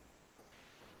 days,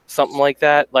 something like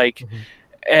that.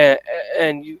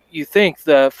 And you think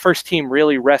the first team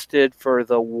really rested for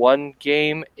the 1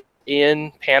 game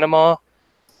in Panama.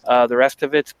 The rest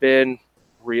of it's been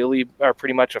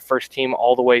pretty much a first team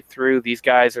all the way through. These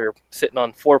guys are sitting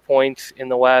on 4 points in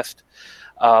the West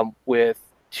with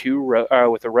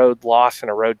a road loss and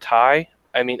a road tie.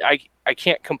 I mean, I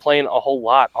can't complain a whole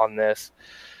lot on this.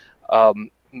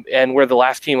 And we're the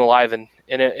last team alive in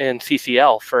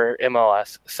CCL for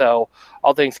MLS. So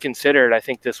all things considered, I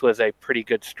think this was a pretty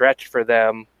good stretch for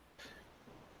them.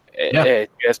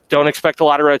 Just don't expect a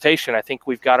lot of rotation. I think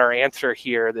we've got our answer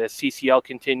here. The CCL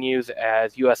continues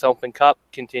as U.S. Open Cup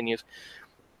continues.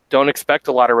 Don't expect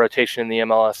a lot of rotation in the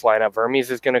MLS lineup. Vermes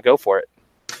is going to go for it.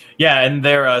 Yeah, and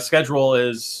their schedule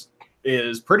is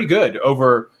pretty good.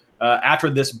 Over after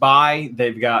this bye,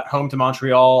 they've got home to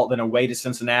Montreal, then away to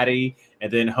Cincinnati,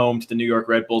 and then home to the New York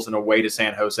Red Bulls, and away to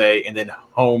San Jose, and then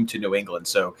home to New England.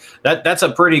 So that's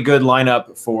a pretty good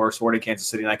lineup for Sporting Kansas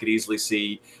City, and I could easily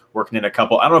see working in a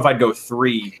couple. I don't know if I'd go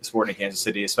 3 Sporting Kansas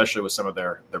City, especially with some of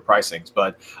their pricings,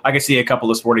 but I could see a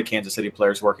couple of Sporting Kansas City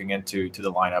players working into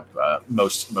the lineup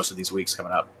most of these weeks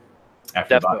coming up.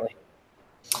 After Definitely.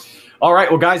 All right,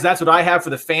 well, guys, that's what I have for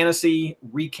the fantasy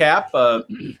recap,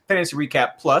 fantasy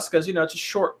recap plus, because it's a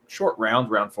short round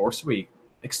 4, so we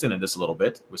extended this a little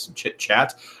bit with some chit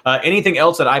chat. Anything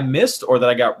else that I missed or that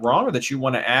I got wrong or that you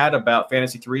want to add about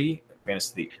fantasy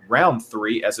round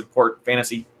 3 as important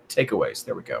fantasy takeaways?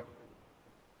 There we go.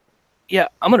 Yeah,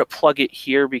 I'm going to plug it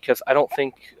here because I don't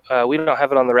think we don't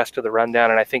have it on the rest of the rundown,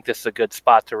 and I think this is a good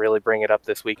spot to really bring it up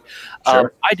this week.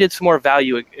 Sure. I did some more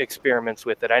value experiments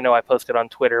with it. I know I posted on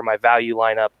Twitter my value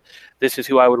lineup. This is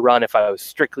who I would run if I was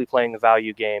strictly playing the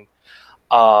value game.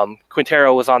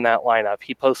 Quintero was on that lineup.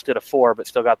 He posted a 4, but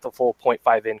still got the full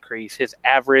 0.5 increase. His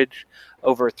average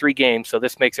over 3 games, so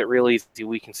this makes it real easy.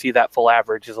 We can see that full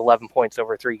average is 11 points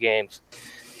over 3 games.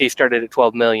 He started at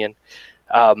 12 million.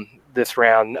 This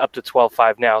round up to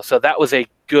 12.5 now. So that was a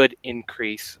good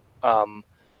increase. Some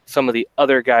of the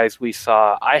other guys we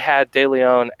saw, I had De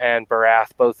Leon and Barath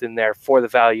both in there for the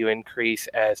value increase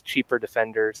as cheaper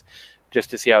defenders, just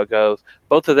to see how it goes.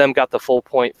 Both of them got the full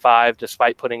 0.5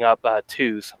 despite putting up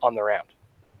 2s on the round.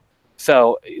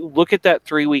 So look at that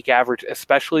 3-week average,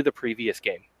 especially the previous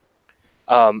game.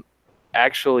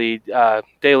 Actually,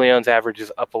 De Leon's average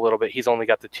is up a little bit. He's only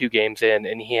got the 2 games in,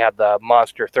 and he had the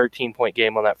monster 13-point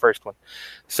game on that first one.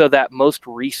 So that most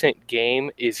recent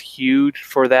game is huge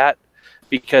for that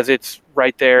because it's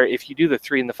right there. If you do the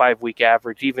 3 and the 5-week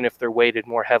average, even if they're weighted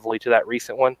more heavily to that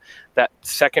recent one, that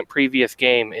second previous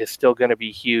game is still going to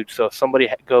be huge. So if somebody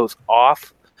goes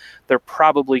off, they're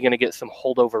probably going to get some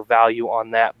holdover value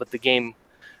on that. But the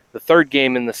third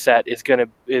game in the set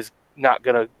is not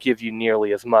going to give you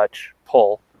nearly as much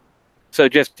pull. So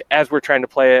just as we're trying to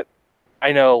play it,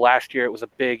 I know last year it was a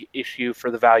big issue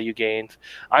for the value gains.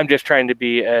 I'm just trying to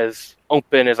be as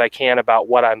open as I can about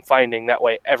what I'm finding. That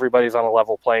way everybody's on a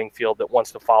level playing field that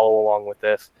wants to follow along with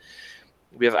this.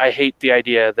 Because I hate the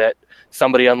idea that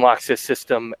somebody unlocks this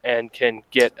system and can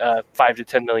get a 5 to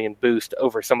 10 million boost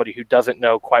over somebody who doesn't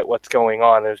know quite what's going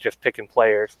on and is just picking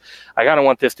players. I kind of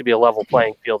want this to be a level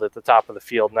playing field at the top of the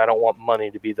field, and I don't want money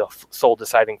to be the sole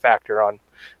deciding factor on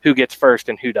who gets first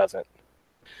and who doesn't.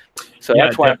 So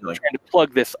that's why I'm trying to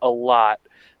plug this a lot.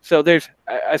 So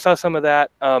I saw some of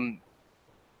that. And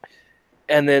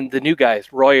then the new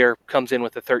guys, Royer comes in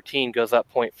with a 13, goes up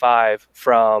 0.5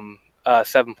 from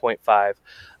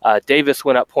 7.5. Davis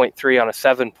went up 0.3 on a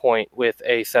 7-point with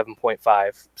a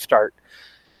 7.5 start.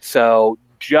 So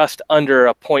just under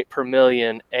a point per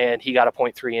million, and he got a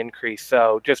 0.3 increase.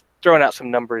 So just throwing out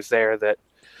some numbers there that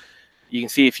you can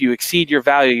see if you exceed your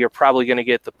value, you're probably going to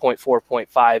get the 0.4,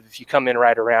 0.5. If you come in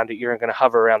right around it, you're going to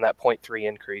hover around that 0.3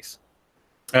 increase.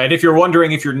 And if you're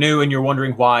new and you're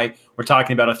wondering why we're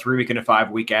talking about a 3-week and a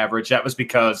 5-week average, that was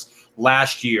because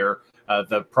last year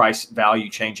the price value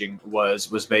changing was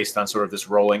based on sort of this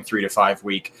rolling 3 to 5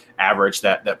 week average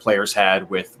that players had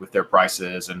with their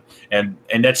prices, and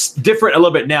that's different a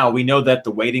little bit now. We know that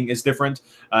the weighting is different,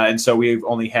 and so we've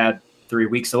only had 3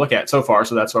 weeks to look at so far.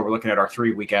 So that's why we're looking at our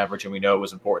 3-week average, and we know it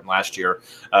was important last year.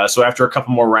 So after a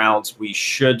couple more rounds, we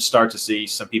should start to see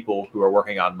some people who are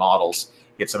working on models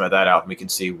get some of that out, and we can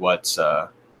see what's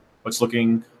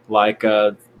looking like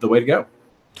the way to go.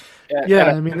 Yeah,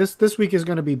 I mean this week is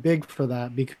going to be big for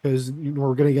that because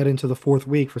we're going to get into the 4th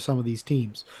week for some of these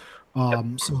teams.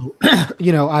 So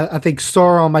I think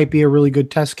Sauron might be a really good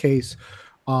test case.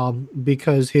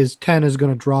 Because his 10 is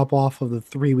going to drop off of the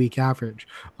 3-week average.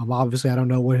 Obviously, I don't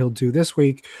know what he'll do this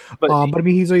week, but I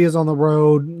mean, he is on the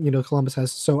road. Columbus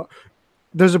has, so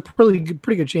there's a pretty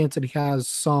good chance that he has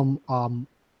some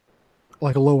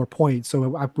like a lower point.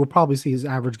 So we'll probably see his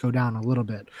average go down a little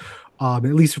bit, at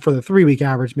least for the 3-week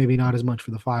average, maybe not as much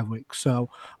for the 5 weeks. So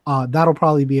that'll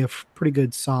probably be a pretty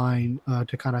good sign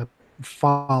to kind of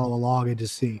follow along and to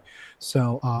see.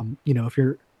 So if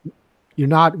you're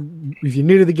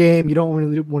new to the game, you don't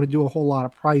really want to do a whole lot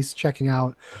of price checking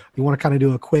out. You want to kind of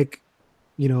do a quick,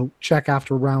 check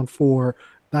after round 4.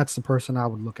 That's the person I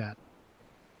would look at.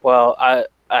 Well,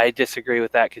 I disagree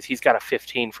with that because he's got a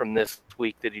 15 from this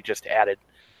week that he just added.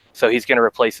 So he's going to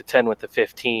replace the 10 with the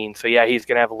 15. So yeah, he's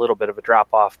going to have a little bit of a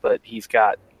drop off, but he's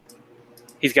got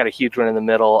a huge one in the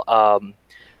middle.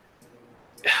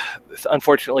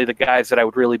 Unfortunately, the guys that I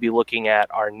would really be looking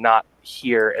at are not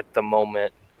here at the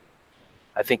moment.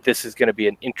 I think this is going to be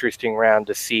an interesting round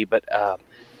to see, but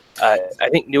I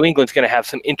think New England's going to have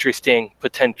some interesting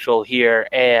potential here,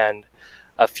 and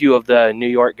a few of the New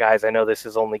York guys, I know this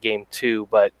is only game 2,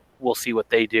 but we'll see what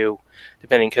they do,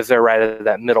 depending, because they're right at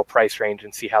that middle price range,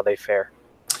 and see how they fare.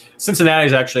 Cincinnati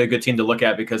is actually a good team to look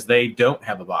at because they don't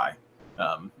have a bye.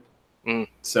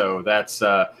 So that's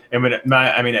they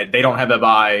don't have a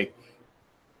bye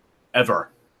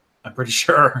ever. I'm pretty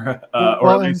sure.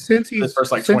 Well, and since he's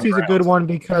a good one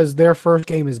because their first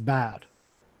game is bad.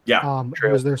 Yeah,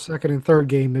 whereas their second and third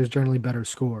game, there's generally better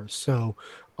scores. So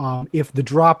if the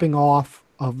dropping off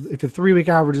if the 3-week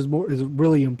average is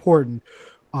really important,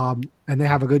 and they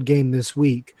have a good game this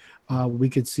week, we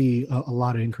could see a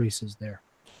lot of increases there.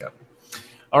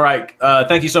 All right.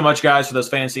 Thank you so much, guys, for those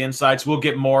fantasy insights. We'll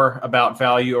get more about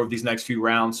value over these next few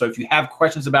rounds. So if you have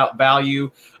questions about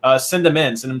value, send them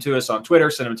in. Send them to us on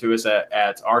Twitter. Send them to us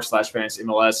at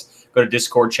r/fantasymls. Go to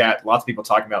Discord chat. Lots of people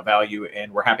talking about value, and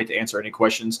we're happy to answer any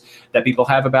questions that people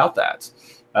have about that.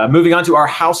 Moving on to our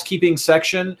housekeeping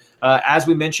section. As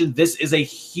we mentioned, this is a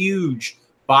huge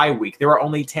bye week. There are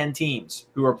only 10 teams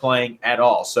who are playing at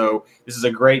all. So this is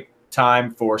a great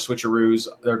time for switcheroos,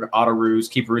 auto-roos,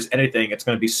 keeperoos, anything. It's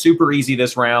going to be super easy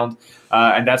this round,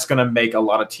 and that's going to make a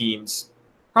lot of teams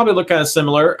probably look kind of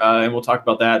similar, and we'll talk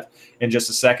about that in just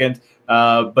a second.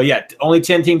 But yeah, only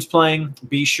 10 teams playing.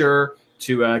 Be sure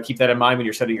to keep that in mind when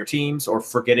you're setting your teams or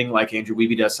forgetting like Andrew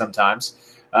Wiebe does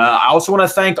sometimes. I also want to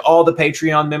thank all the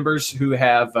Patreon members who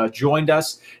have joined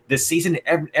us this season,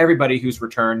 everybody who's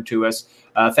returned to us.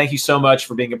 Thank you so much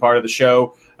for being a part of the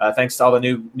show. Thanks to all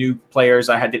the new players.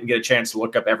 I didn't get a chance to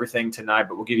look up everything tonight,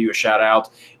 but we'll give you a shout out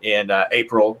in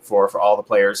April for all the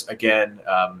players. Again,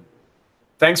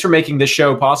 thanks for making this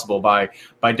show possible by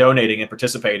donating and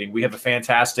participating. We have a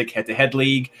fantastic head-to-head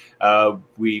league.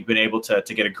 We've been able to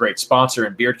get a great sponsor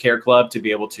in Beard Care Club to be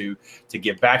able to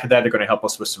give back to that. They're going to help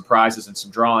us with some prizes and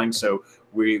some drawings. So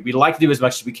we like to do as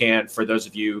much as we can for those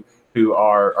of you who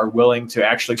are willing to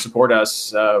actually support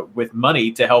us with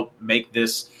money to help make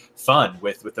this fun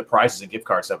with the prizes and gift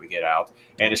cards that we get out.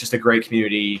 And it's just a great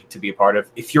community to be a part of.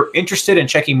 If you're interested in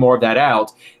checking more of that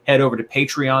out, head over to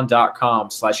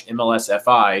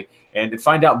patreon.com/MLSFI and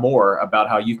find out more about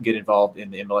how you can get involved in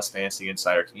the MLS Fantasy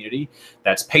Insider community.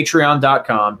 That's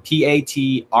patreon.com,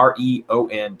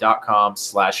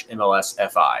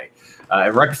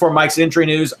 patreon.com/MLSFI. Right before Mike's entry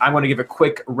news, I'm going to give a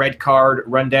quick red card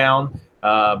rundown,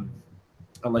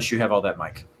 unless you have all that,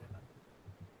 Mike.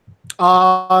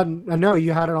 No,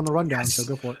 you had it on the rundown, so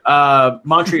go for it.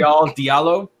 Montreal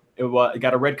Diallo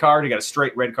got a red card. He got a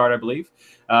straight red card, I believe.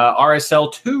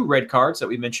 RSL 2 red cards that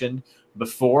we mentioned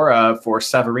before for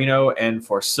Savarino and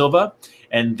for Silva.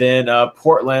 And then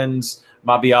Portland's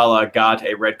Mabiala got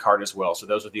a red card as well. So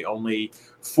those are the only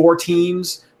 4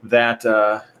 teams that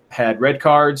had red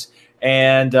cards.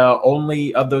 And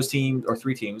only of those teams, or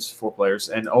 3 teams, 4 players,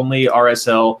 and only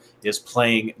RSL is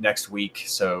playing next week.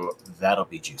 So that'll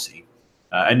be juicy.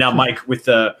 And now, Mike, with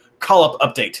the call-up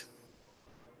update.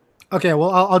 Okay,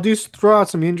 well, I'll throw out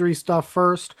some injury stuff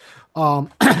first.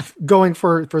 Going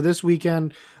for this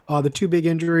weekend, the 2 big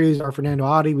injuries are Fernando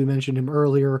Adi. We mentioned him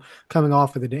earlier, coming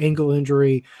off with an ankle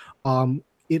injury.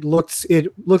 It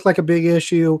looked like a big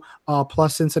issue.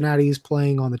 Plus, Cincinnati is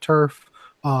playing on the turf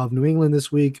of New England this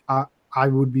week. I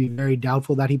would be very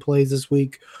doubtful that he plays this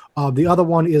week. The other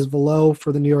one is Velo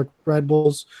for the New York Red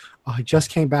Bulls. He just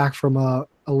came back from a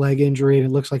leg injury, and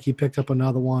it looks like he picked up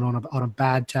another one on a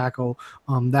bad tackle.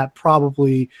 That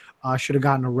probably should have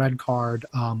gotten a red card.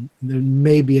 There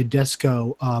may be a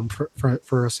disco for I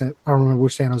don't remember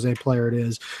which San Jose player it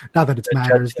is. Not that it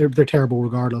matters. They're terrible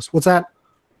regardless. What's that?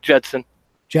 Jetson.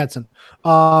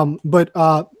 But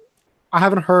I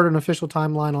haven't heard an official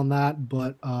timeline on that,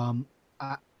 but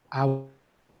I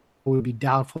would be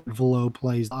doubtful if Velo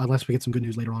plays unless we get some good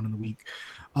news later on in the week.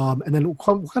 And then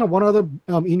kind of one other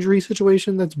injury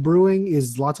situation that's brewing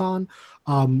is Zlatan.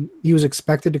 He was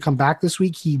expected to come back this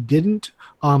week. He didn't.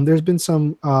 There's been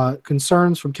some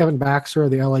concerns from Kevin Baxter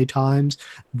of the LA Times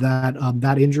that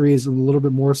that injury is a little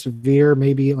bit more severe,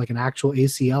 maybe like an actual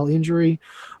ACL injury.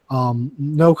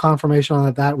 No confirmation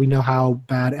on that. We know how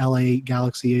bad LA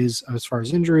Galaxy is as far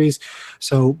as injuries.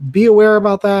 So be aware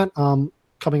about that.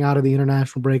 Coming out of the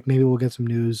international break, maybe we'll get some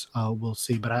news. We'll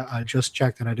see. But I just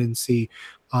checked and I didn't see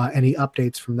any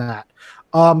updates from that.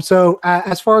 So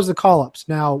as far as the call-ups,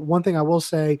 now, one thing I will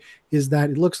say is that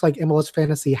it looks like MLS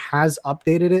Fantasy has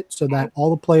updated it so that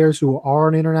all the players who are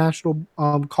an international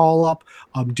call-up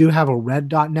do have a red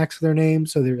dot next to their name.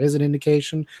 So there is an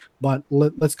indication. But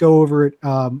let's go over it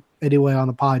anyway on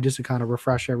the pod just to kind of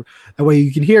refresh that way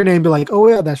you can hear a name and be like, oh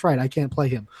yeah, that's right, I can't play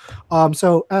him.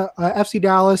 So FC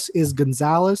Dallas is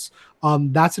Gonzalez.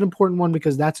 That's an important one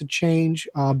because that's a change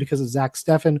because of Zach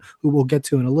Steffen, who we'll get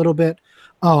to in a little bit.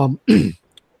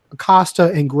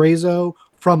 Acosta and Grazo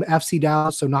from FC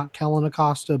Dallas, so not Kellen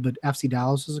Acosta, but FC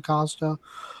Dallas is Acosta.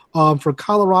 For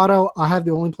Colorado, I have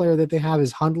the only player that they have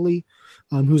is Hundley,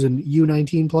 who's a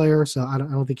U19 player, so I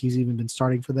don't think he's even been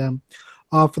starting for them.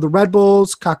 For the Red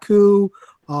Bulls, Kaku,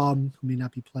 who may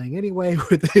not be playing anyway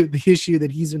with the issue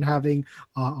that he's been having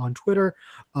on Twitter.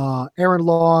 Aaron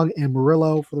Long and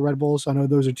Murillo for the Red Bulls. So I know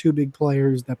those are two big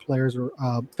players that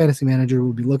fantasy manager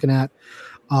will be looking at.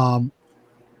 For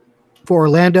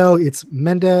Orlando, it's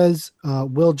Mendez,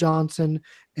 Will Johnson,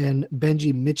 and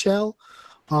Benji Mitchell.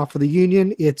 For the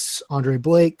Union, it's Andre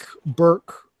Blake,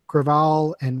 Burke,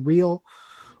 Creval, and Real.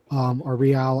 Or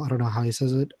Real, I don't know how he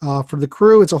says it. For the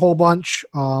Crew, it's a whole bunch.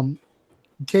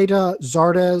 Keita,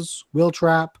 Zardes, Will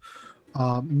Trapp,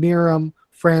 Miriam,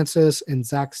 Francis, and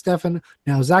Zach Steffen.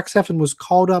 Now, Zach Steffen was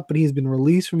called up, but he's been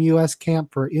released from U.S.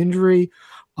 camp for injury.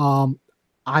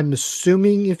 I'm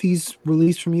assuming if he's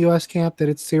released from U.S. camp that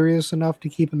it's serious enough to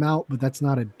keep him out, but that's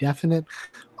not a definite.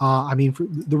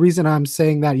 The reason I'm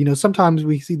saying that, sometimes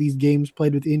we see these games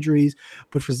played with injuries,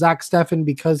 but for Zach Steffen,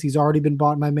 because he's already been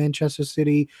bought by Manchester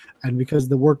City and because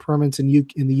the work permits in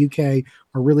the UK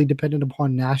are really dependent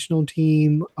upon national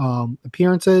team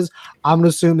appearances, I'm going to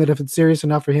assume that if it's serious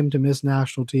enough for him to miss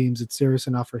national teams, it's serious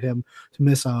enough for him to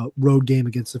miss a road game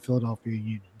against the Philadelphia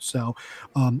Union. So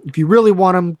if you really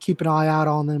want him, keep an eye out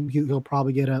on them. He'll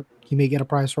probably he may get a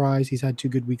price rise. He's had 2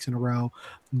 good weeks in a row,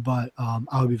 but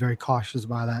I would be very cautious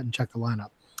about that and check the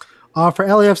lineup. For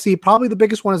LAFC, probably the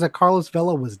biggest one is that Carlos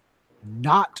Vela was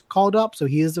not called up, so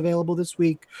he is available this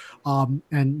week.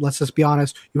 And let's just be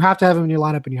honest, you have to have him in your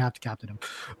lineup and you have to captain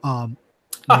him.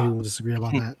 Maybe we'll disagree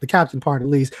about that, the captain part at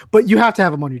least, but you have to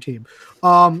have him on your team.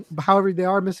 However, they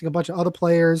are missing a bunch of other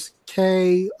players.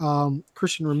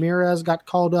 Christian Ramirez got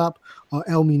called up,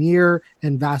 El Munir,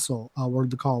 and Vassal were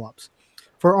the call-ups.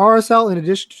 For RSL, in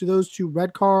addition to those 2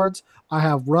 red cards, I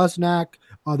have Rusnak,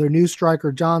 their new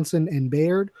striker Johnson, and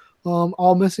Baird,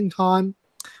 all missing time.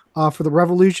 For the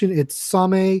Revolution, it's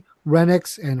Same,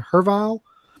 Renix, and Herval.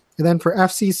 And then for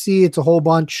FCC, it's a whole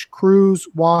bunch: Cruz,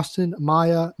 Waston,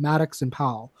 Maya, Maddox, and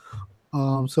Powell.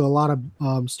 So a lot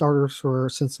of starters for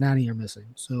Cincinnati are missing.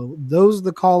 So those are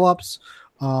the call-ups.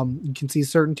 You can see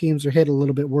certain teams are hit a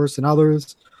little bit worse than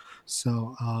others.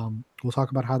 So we'll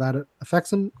talk about how that affects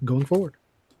them going forward.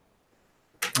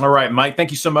 All right, Mike, thank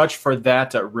you so much for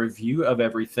that review of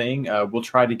everything. We'll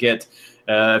try to get,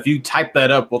 if you type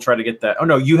that up, we'll try to get that. Oh,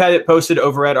 no, you had it posted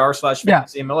over at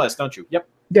r/fantasy MLS, don't you? Yep.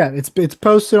 Yeah, it's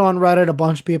posted on Reddit. A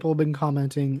bunch of people have been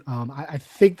commenting. I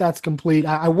think that's complete.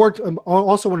 I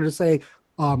also wanted to say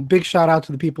big shout out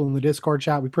to the people in the Discord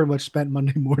chat. We pretty much spent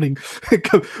Monday morning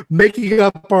making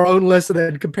up our own list and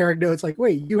then comparing notes. Like,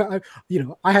 wait,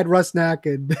 I had Rusnak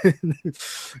and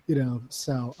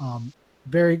so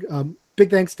very big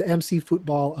thanks to MC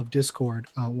Football of Discord.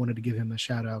 Wanted to give him a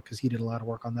shout out because he did a lot of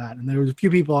work on that. And there was a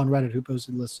few people on Reddit who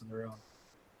posted lists of their own.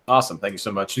 Awesome. Thank you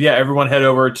so much. Yeah, everyone head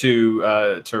over to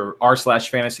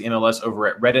r/fantasy MLS over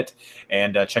at Reddit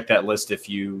and check that list if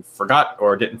you forgot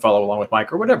or didn't follow along with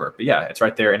Mike or whatever. But yeah, it's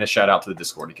right there, and a shout out to the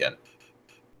Discord again.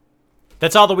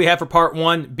 That's all that we have for part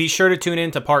 1. Be sure to tune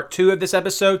in to part 2 of this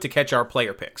episode to catch our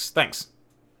player picks. Thanks.